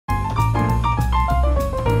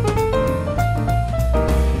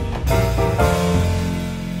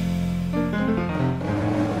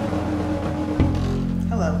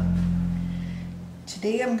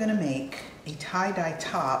Today I'm going to make a tie-dye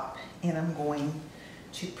top, and I'm going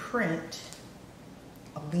to print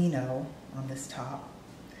a Lino on this top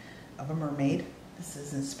of a mermaid. This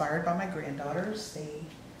is inspired by my granddaughters.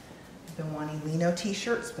 They've been wanting Lino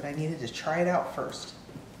t-shirts, but I needed to try it out first.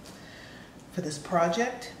 For this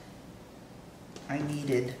project, I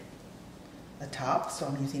needed a top, so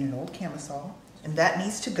I'm using an old camisole, and that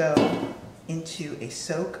needs to go into a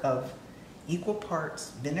soak of equal parts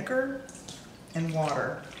vinegar and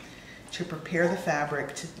water to prepare the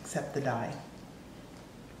fabric to accept the dye.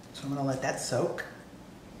 So I'm going to let that soak.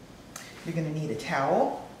 You're going to need a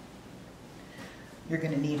towel. You're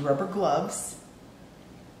going to need rubber gloves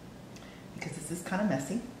because this is kind of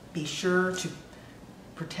messy. Be sure to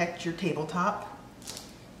protect your tabletop.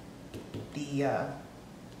 The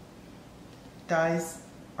dyes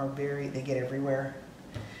are they get everywhere.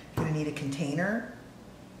 You're going to need a container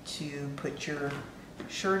to put your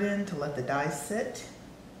shirt in to let the dyes sit,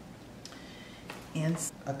 and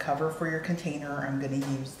a cover for your container. I'm going to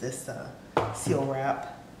use this seal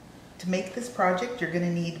wrap. To make this project, you're going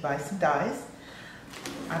to need to buy some dyes.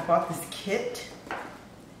 I bought this kit.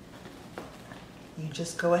 You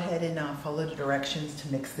just go ahead and follow the directions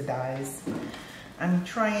to mix the dyes. I'm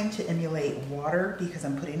trying to emulate water because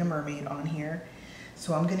I'm putting a mermaid on here.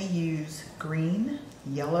 So I'm going to use green,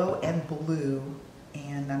 yellow, and blue,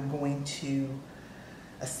 and I'm going to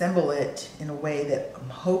assemble it in a way that I'm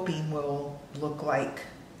hoping will look like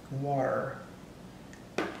water.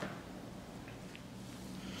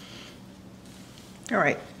 All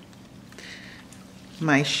right.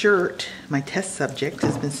 My shirt, my test subject,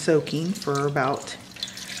 has been soaking for about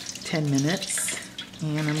 10 minutes,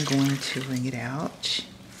 and I'm going to wring it out.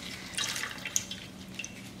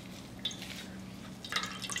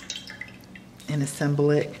 And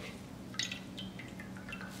assemble it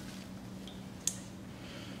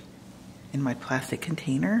in my plastic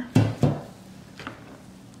container.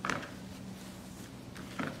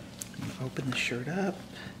 Open the shirt up.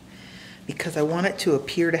 Because I want it to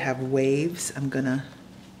appear to have waves, I'm gonna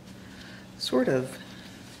sort of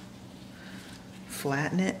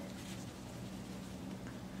flatten it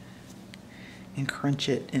and crunch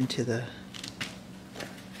it into the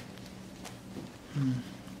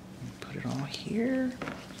put it all here.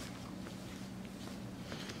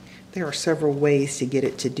 There are several ways to get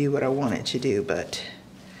it to do what I want it to do, but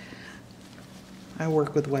I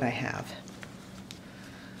work with what I have.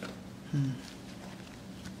 I'm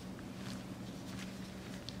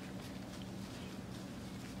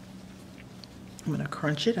going to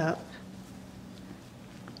crunch it up.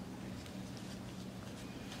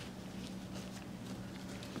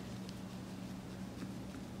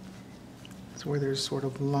 It's where there's sort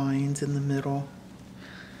of lines in the middle.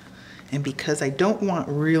 And because I don't want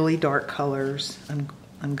really dark colors, I'm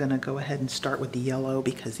going to go ahead and start with the yellow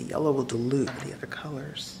because the yellow will dilute the other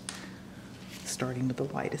colors. Starting with the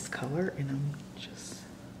lightest color, and I'm just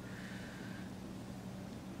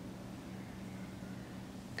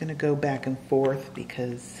going to go back and forth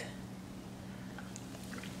because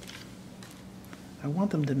I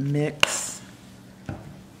want them to mix,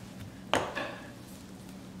 and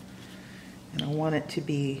I want it to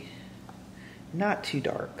be not too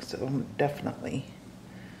dark, so I'm definitely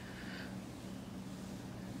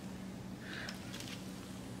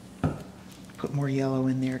put more yellow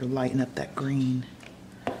in there to lighten up that green.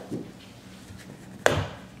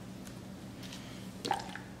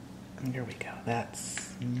 And there we go.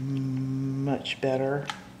 That's much better.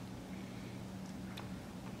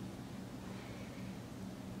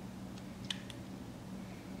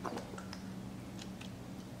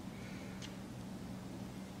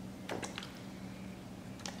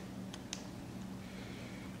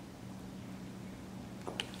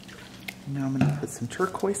 Now I'm going to put some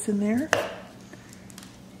turquoise in there.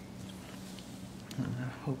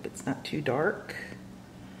 I hope it's not too dark.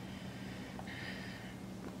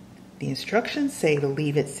 The instructions say to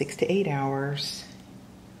leave it 6 to 8 hours.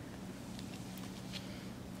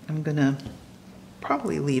 I'm going to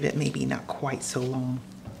probably leave it maybe not quite so long.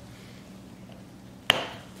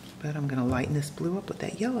 But I'm going to lighten this blue up with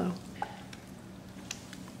that yellow.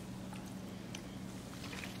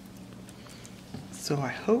 So I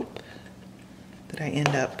hope that I end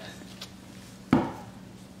up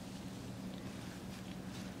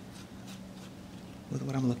with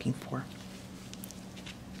what I'm looking for.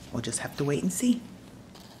 We'll just have to wait and see.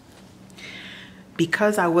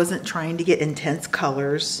 Because I wasn't trying to get intense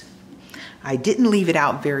colors, I didn't leave it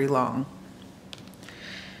out very long.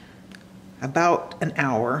 About an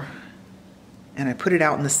hour, and I put it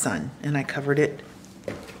out in the sun, and I covered it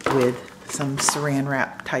with some saran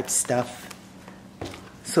wrap type stuff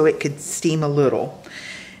so it could steam a little.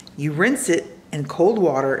 You rinse it in cold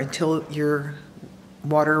water until your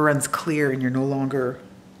water runs clear and you're no longer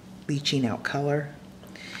leaching out color.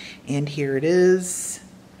 And here it is.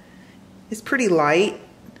 It's pretty light,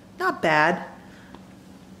 not bad.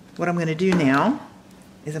 What I'm gonna do now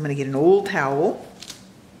is I'm gonna get an old towel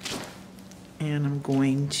and I'm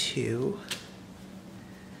going to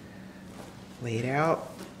lay it out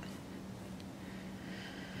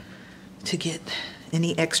to get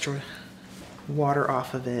any extra water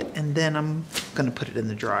off of it, and then I'm gonna put it in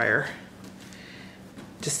the dryer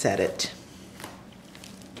to set it.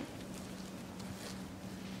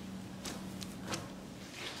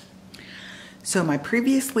 So my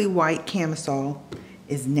previously white camisole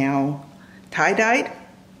is now tie-dyed,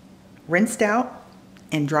 rinsed out,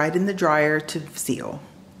 and dried in the dryer to seal.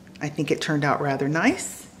 I think it turned out rather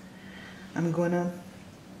nice. I'm going to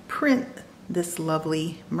print this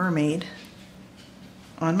lovely mermaid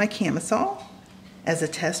on my camisole as a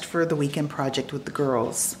test for the weekend project with the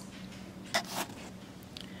girls.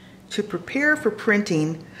 To prepare for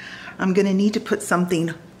printing, I'm going to need to put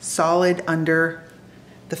something solid under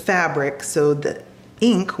the fabric so the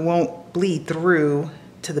ink won't bleed through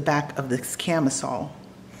to the back of this camisole.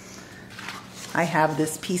 I have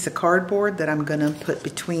this piece of cardboard that I'm going to put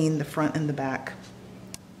between the front and the back.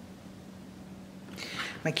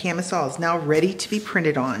 My camisole is now ready to be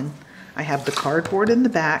printed on. I have the cardboard in the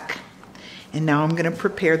back, and now I'm going to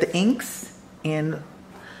prepare the inks and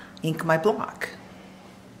ink my block.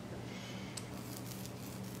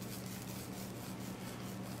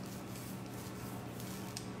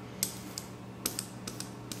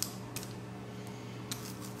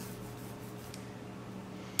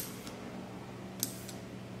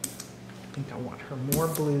 I think I want her more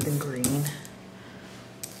blue than green.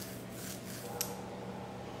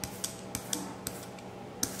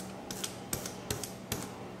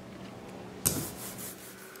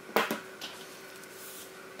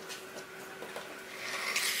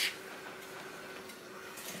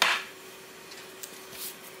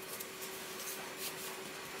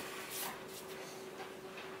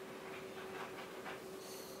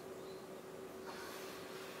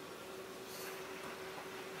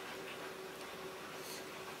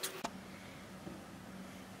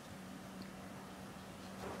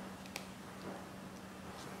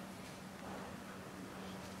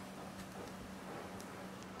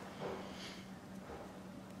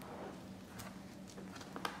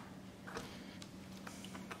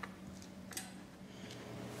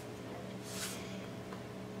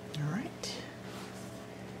 All right.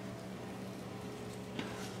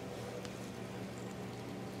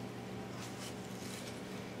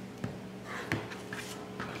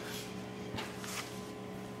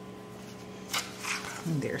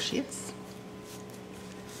 And there she is.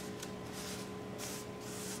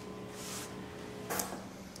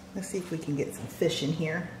 Let's see if we can get some fish in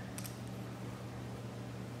here.